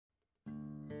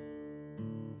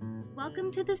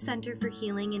Welcome to the Center for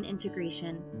Healing and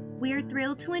Integration. We are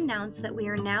thrilled to announce that we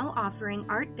are now offering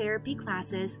art therapy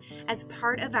classes as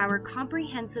part of our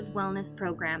comprehensive wellness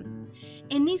program.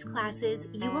 In these classes,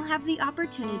 you will have the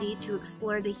opportunity to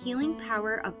explore the healing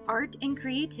power of art and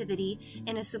creativity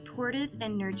in a supportive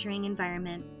and nurturing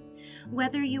environment.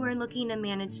 Whether you are looking to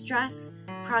manage stress,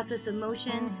 process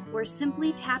emotions, or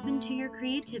simply tap into your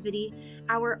creativity,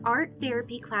 our art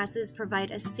therapy classes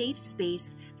provide a safe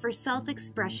space for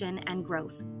self-expression and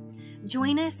growth.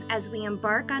 Join us as we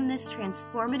embark on this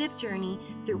transformative journey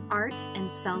through art and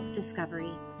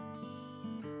self-discovery.